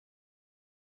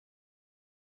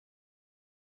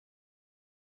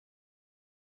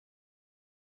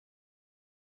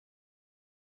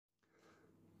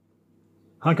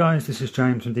Hi guys, this is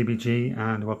James from DBG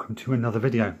and welcome to another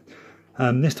video.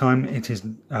 This time it is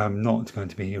not going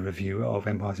to be a review of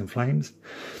Empires in Flames.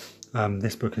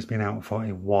 This book has been out for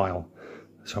a while,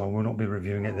 so I will not be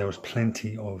reviewing it. There was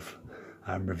plenty of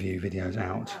review videos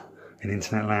out in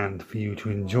internet land for you to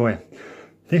enjoy.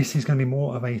 This is going to be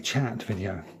more of a chat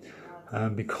video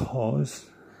because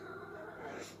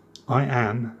I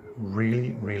am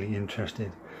really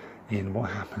interested in what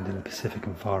happened in the Pacific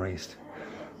and Far East.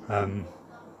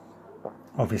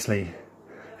 Obviously,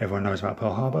 everyone knows about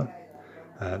Pearl Harbor.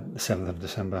 The 7th of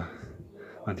December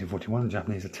 1941, the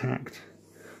Japanese attacked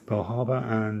Pearl Harbor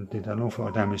and did an awful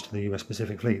lot of damage to the US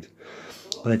Pacific Fleet.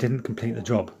 But they didn't complete the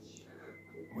job,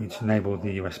 which enabled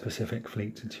the US Pacific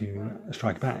Fleet to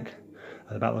strike back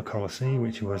at the Battle of Coral Sea,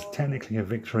 which was technically a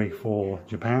victory for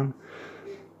Japan,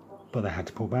 but they had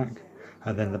to pull back.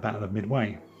 And then the Battle of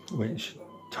Midway, which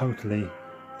totally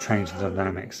changed the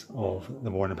dynamics of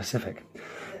the war in the Pacific.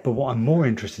 But what I'm more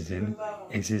interested in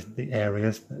is the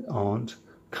areas that aren't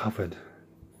covered.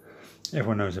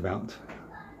 Everyone knows about.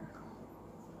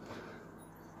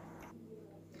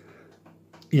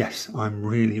 Yes, I'm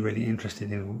really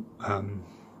interested in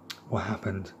what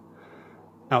happened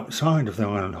outside of the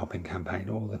island hopping campaign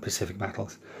or the Pacific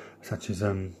battles, such as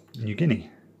New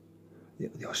Guinea.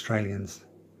 The Australians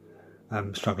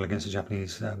struggle against the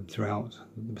Japanese throughout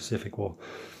the Pacific War.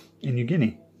 In New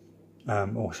Guinea,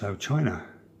 also China.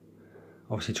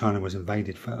 Obviously China was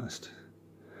invaded first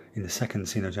in the Second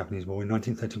Sino-Japanese War in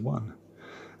 1931, and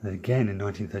then again in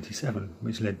 1937,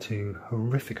 which led to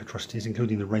horrific atrocities,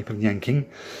 including the rape of Nanking,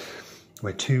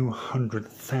 where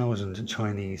 200,000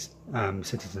 Chinese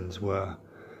citizens were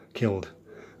killed,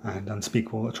 and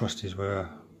unspeakable atrocities were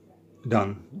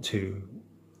done to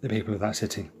the people of that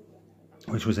city,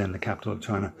 which was then the capital of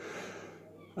China.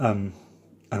 And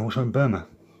also in Burma.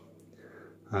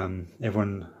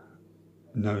 Everyone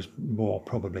knows more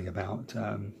probably about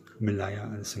Malaya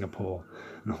and Singapore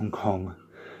and Hong Kong,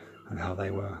 and how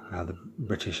the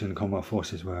British and Commonwealth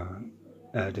forces were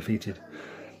defeated.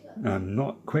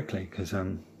 Not quickly, because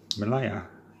Malaya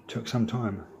took some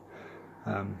time.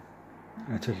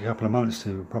 It took a couple of months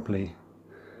to properly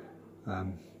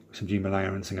subdue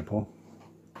Malaya and Singapore.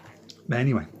 But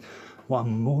anyway, what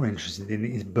I'm more interested in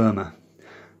is Burma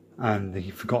and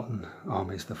the forgotten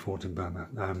armies that fought in Burma,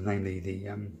 namely the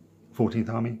 14th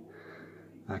Army,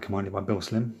 commanded by Bill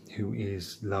Slim, who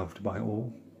is loved by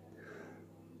all.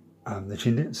 The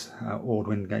Chindits, Ord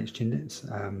Wingate Chindits.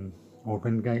 Ord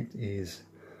Wingate is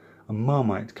a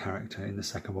Marmite character in the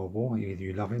Second World War. Either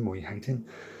you love him or you hate him.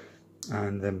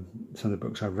 And some of the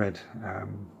books I've read,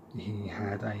 he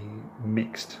had a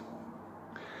mixed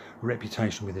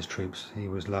reputation with his troops. He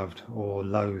was loved or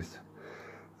loathed,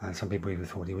 and some people even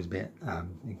thought he was a bit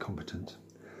incompetent.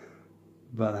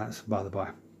 But that's by the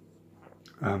by.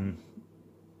 And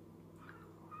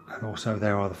also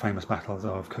there are the famous battles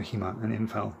of Kohima and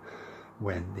Imphal,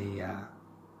 when the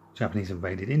Japanese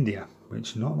invaded India,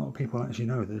 which not a lot of people actually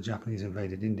know that the Japanese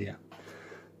invaded India.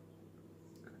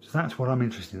 So that's what I'm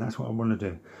interested in, that's what I want to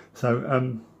do.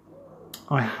 So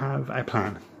I have a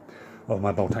plan of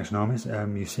my bolt action armies.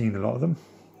 You've seen a lot of them.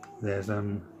 There's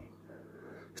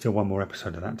still one more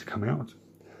episode of that to come out.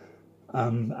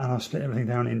 And I'll split everything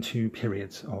down into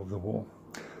periods of the war.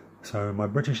 So my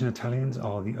British and Italians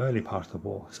are the early part of the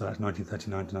war, so that's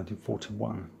 1939 to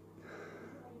 1941.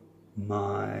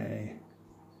 My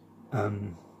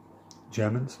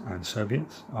Germans and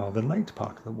Soviets are the late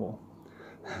part of the war,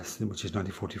 which is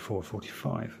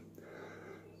 1944-45.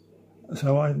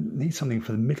 So I need something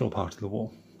for the middle part of the war,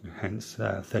 hence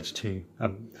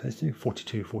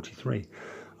 42-43.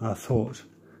 I thought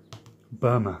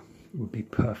Burma would be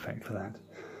perfect for that.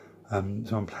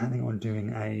 So I'm planning on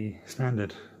doing a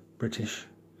standard British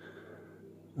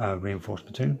reinforced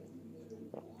platoon,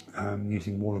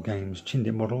 using Wall of Games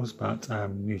Chindit models, but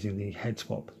using the head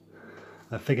swap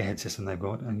figurehead system they've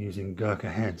got, and using Gurkha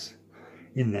heads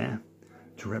in there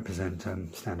to represent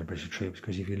standard British troops.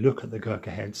 Because if you look at the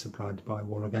Gurkha heads supplied by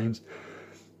Wall of Games,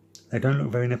 they don't look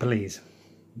very Nepalese.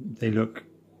 They look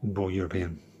more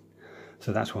European.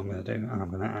 So that's what I'm going to do, and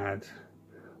I'm going to add,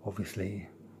 obviously,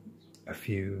 a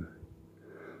few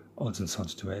odds and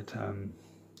sods to it.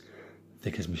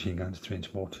 Thickest machine guns,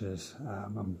 3-inch mortars.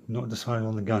 I'm not decided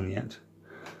on the gun yet.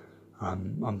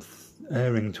 I'm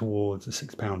erring towards a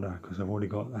 6-pounder because I've already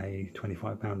got a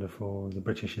 25-pounder for the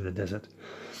British in the desert,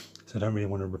 so I don't really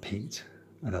want to repeat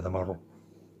another model.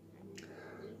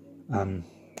 And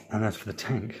as for the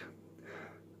tank,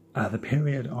 the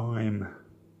period I'm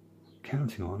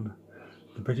counting on,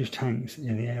 the British tanks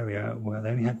in the area, well, they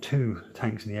only had 2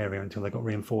 tanks in the area until they got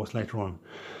reinforced later on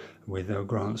with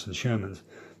Grants and Shermans.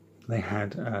 they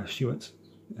had Stuarts,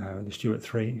 the Stuart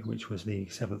 3, which was the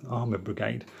 7th Armoured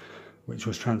Brigade, which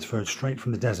was transferred straight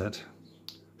from the desert,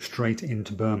 straight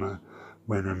into Burma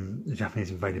when the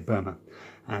Japanese invaded Burma.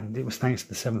 And it was thanks to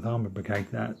the 7th Armoured Brigade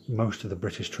that most of the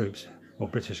British troops, or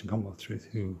British and Commonwealth troops,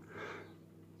 who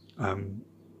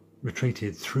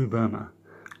retreated through Burma,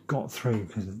 got through,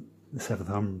 because the 7th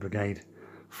Armoured Brigade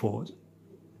fought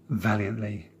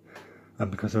valiantly.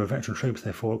 And because they were veteran troops,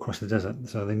 they fought across the desert,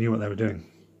 so they knew what they were doing.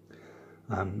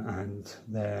 And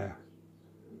their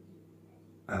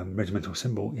regimental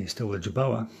symbol is still the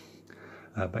Jerboa,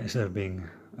 but instead of being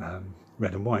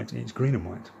red and white, it's green and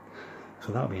white.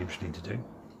 So that'll be interesting to do.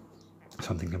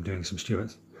 Something I'm doing some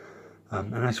Stuarts.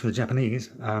 And as for the Japanese,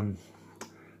 the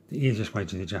easiest way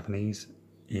to do the Japanese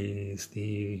is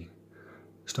the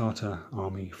starter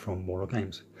army from Warlord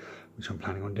Games, which I'm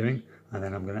planning on doing, and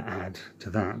then I'm going to add to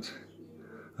that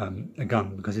a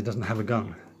gun, because it doesn't have a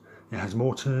gun. It has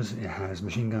mortars, it has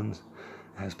machine guns,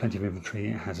 it has plenty of infantry,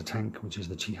 it has a tank, which is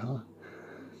the Chiha.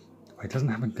 It doesn't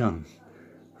have a gun,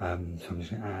 so I'm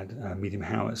just going to add a medium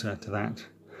howitzer to that.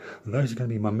 And those are going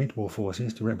to be my mid-war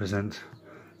forces to represent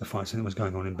the fighting that was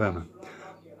going on in Burma.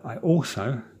 I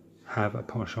also have a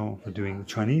penchant for doing the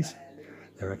Chinese.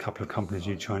 There are a couple of companies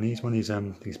who do Chinese. One is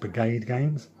these brigade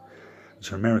games,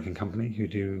 which are an American company who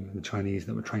do the Chinese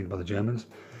that were trained by the Germans.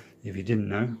 If you didn't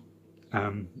know,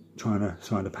 China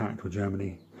signed a pact with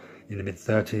Germany in the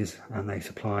mid-30s, and they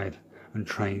supplied and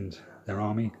trained their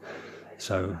army.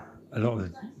 So a lot of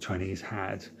the Chinese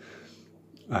had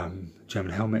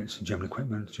German helmets, German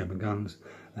equipment, German guns.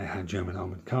 They had German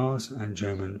armoured cars and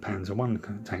German Panzer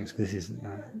I tanks. This is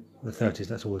the 30s,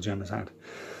 that's all the Germans had.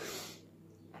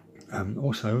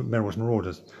 Also, Merrill's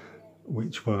Marauders,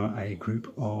 which were a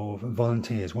group of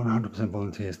volunteers, 100%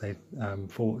 volunteers. They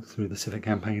fought through the Pacific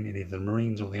campaign in either the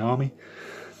Marines or the Army.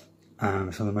 Some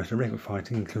of the most horrific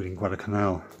fighting, including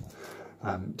Guadalcanal,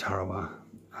 Tarawa,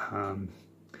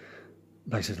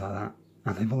 places like that.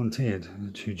 And they volunteered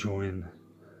to join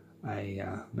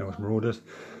Merrill's Marauders.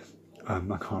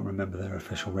 I can't remember their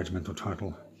official regimental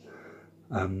title,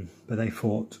 but they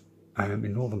fought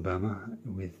in northern Burma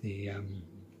with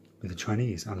the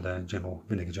Chinese under General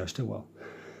Vinegar Joe Stilwell.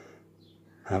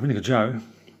 Vinegar Joe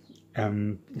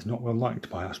is not well liked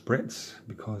by us Brits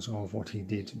because of what he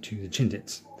did to the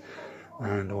Chindits,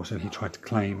 and also he tried to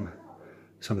claim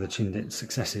some of the Chindit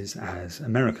successes as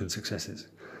American successes.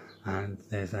 And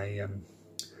there's a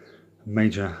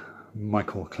Major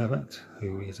Michael Clevert,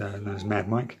 who is known as Mad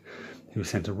Mike, who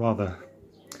sent a rather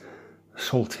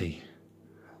salty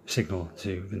signal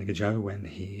to Vinegar Joe when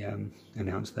he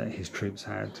announced that his troops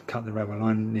had cut the railway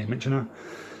line near Michino,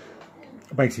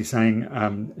 basically saying,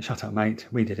 "Shut up, mate,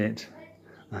 we did it."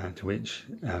 To which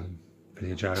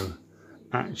Vinegar Joe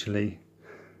actually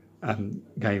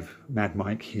gave Mad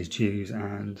Mike his dues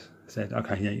and said,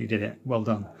 "Okay, yeah, you did it, well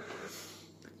done."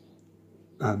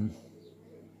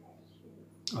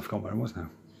 I forgot where it was now.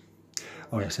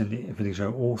 Oh yes, and Vinegar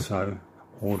Joe also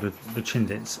ordered the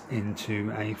Chindits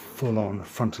into a full-on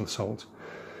frontal assault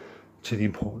to the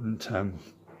important town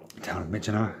of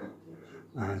Michino,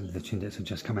 and the Chindits had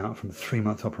just come out from a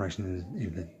 3-month operation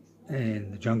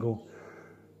in the jungle.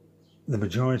 The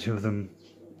majority of them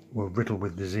were riddled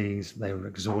with disease. They were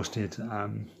exhausted. I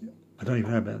don't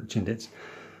even know about the Chindits.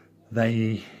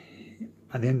 They,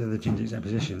 at the end of the Chindits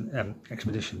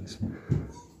expeditions,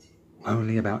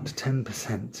 only about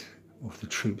 10% of the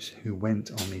troops who went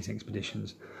on these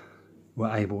expeditions were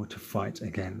able to fight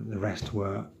again. The rest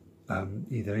were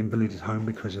either invalided home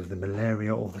because of the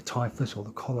malaria or the typhus or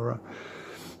the cholera,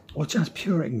 or just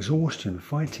pure exhaustion.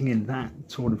 Fighting in that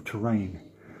sort of terrain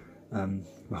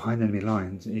behind enemy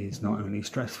lines is not only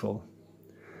stressful,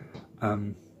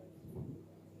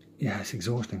 it's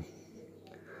exhausting.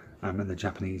 And the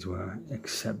Japanese were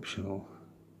exceptional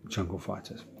jungle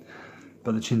fighters.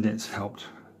 But the Chindits helped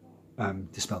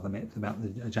dispel the myth about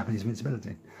the Japanese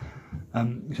invincibility.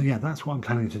 So yeah, that's what I'm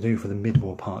planning to do for the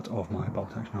mid-war part of my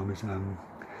bolt action armies.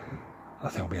 I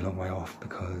think I'll be a long way off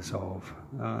because of,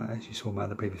 as you saw in my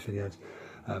other previous videos,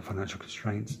 financial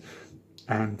constraints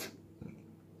and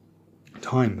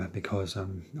time, because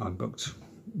I'm booked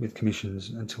with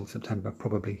commissions until September,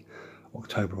 probably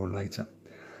October or later.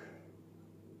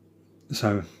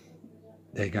 So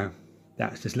there you go.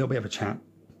 That's just a little bit of a chat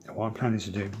of what I'm planning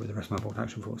to do with the rest of my bolt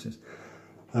action forces.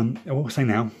 I will say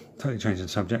now, totally changing the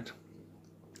subject,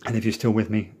 and if you're still with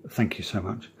me, thank you so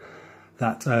much,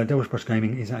 that Devil's Brush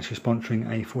Gaming is actually sponsoring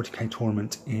a 40k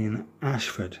tournament in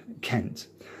Ashford, Kent.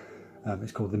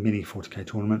 It's called the Mini 40k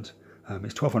tournament.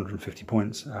 It's 1250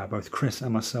 points. Both Chris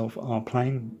and myself are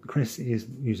playing. Chris is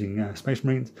using Space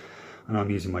Marines, and I'm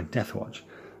using my Death Watch.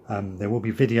 There will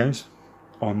be videos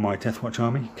on my Deathwatch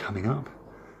army coming up,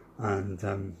 and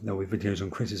there will be videos on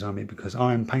Chris's army because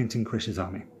I am painting Chris's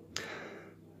army.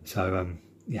 So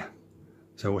yeah,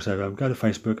 so also go to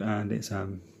Facebook, and it's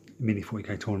mini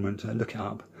 40k tournament. Look it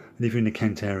up, and if you're in the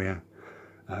Kent area,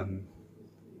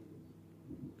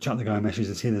 chuck the guy a message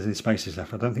and see if there's any spaces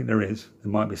left. I don't think there is.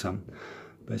 There might be some,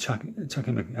 but chuck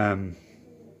him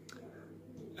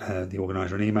the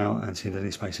organiser an email and see if there's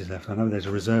any spaces left. I know there's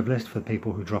a reserve list for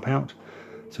people who drop out,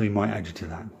 so he might add you to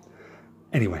that.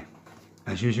 Anyway,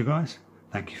 as usual guys,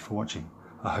 thank you for watching.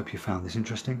 I hope you found this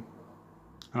interesting,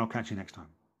 and I'll catch you next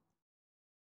time.